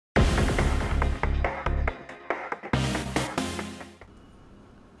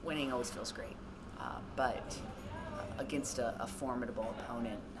winning always feels great, but against a formidable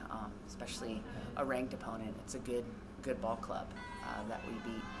opponent, especially a ranked opponent, it's a good ball club that we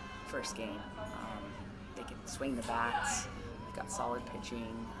beat first game. They can swing the bats. They've got solid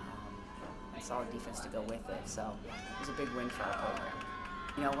pitching, and solid defense to go with it. So it was a big win for our program.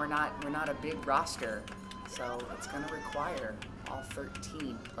 You know, we're not a big roster, so it's going to require all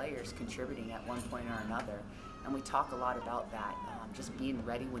 13 players contributing at one point or another. And we talk a lot about that, just being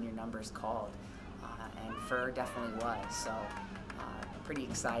ready when your number is called. And Fur definitely was. So pretty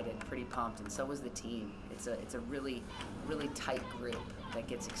excited, pretty pumped, and so was the team. It's a really tight group that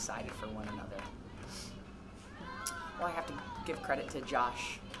gets excited for one another. Well, I have to give credit to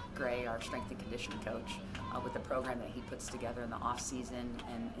Josh Gray, our strength and conditioning coach, with the program that he puts together in the off season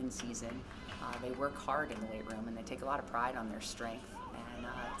and in season. They work hard in the weight room, and they take a lot of pride on their strength, and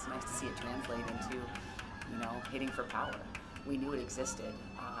it's nice to see it translate into, you know, hitting for power. We knew it existed.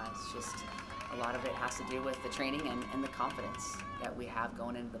 It's just a lot of it has to do with the training and the confidence that we have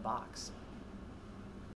going into the box.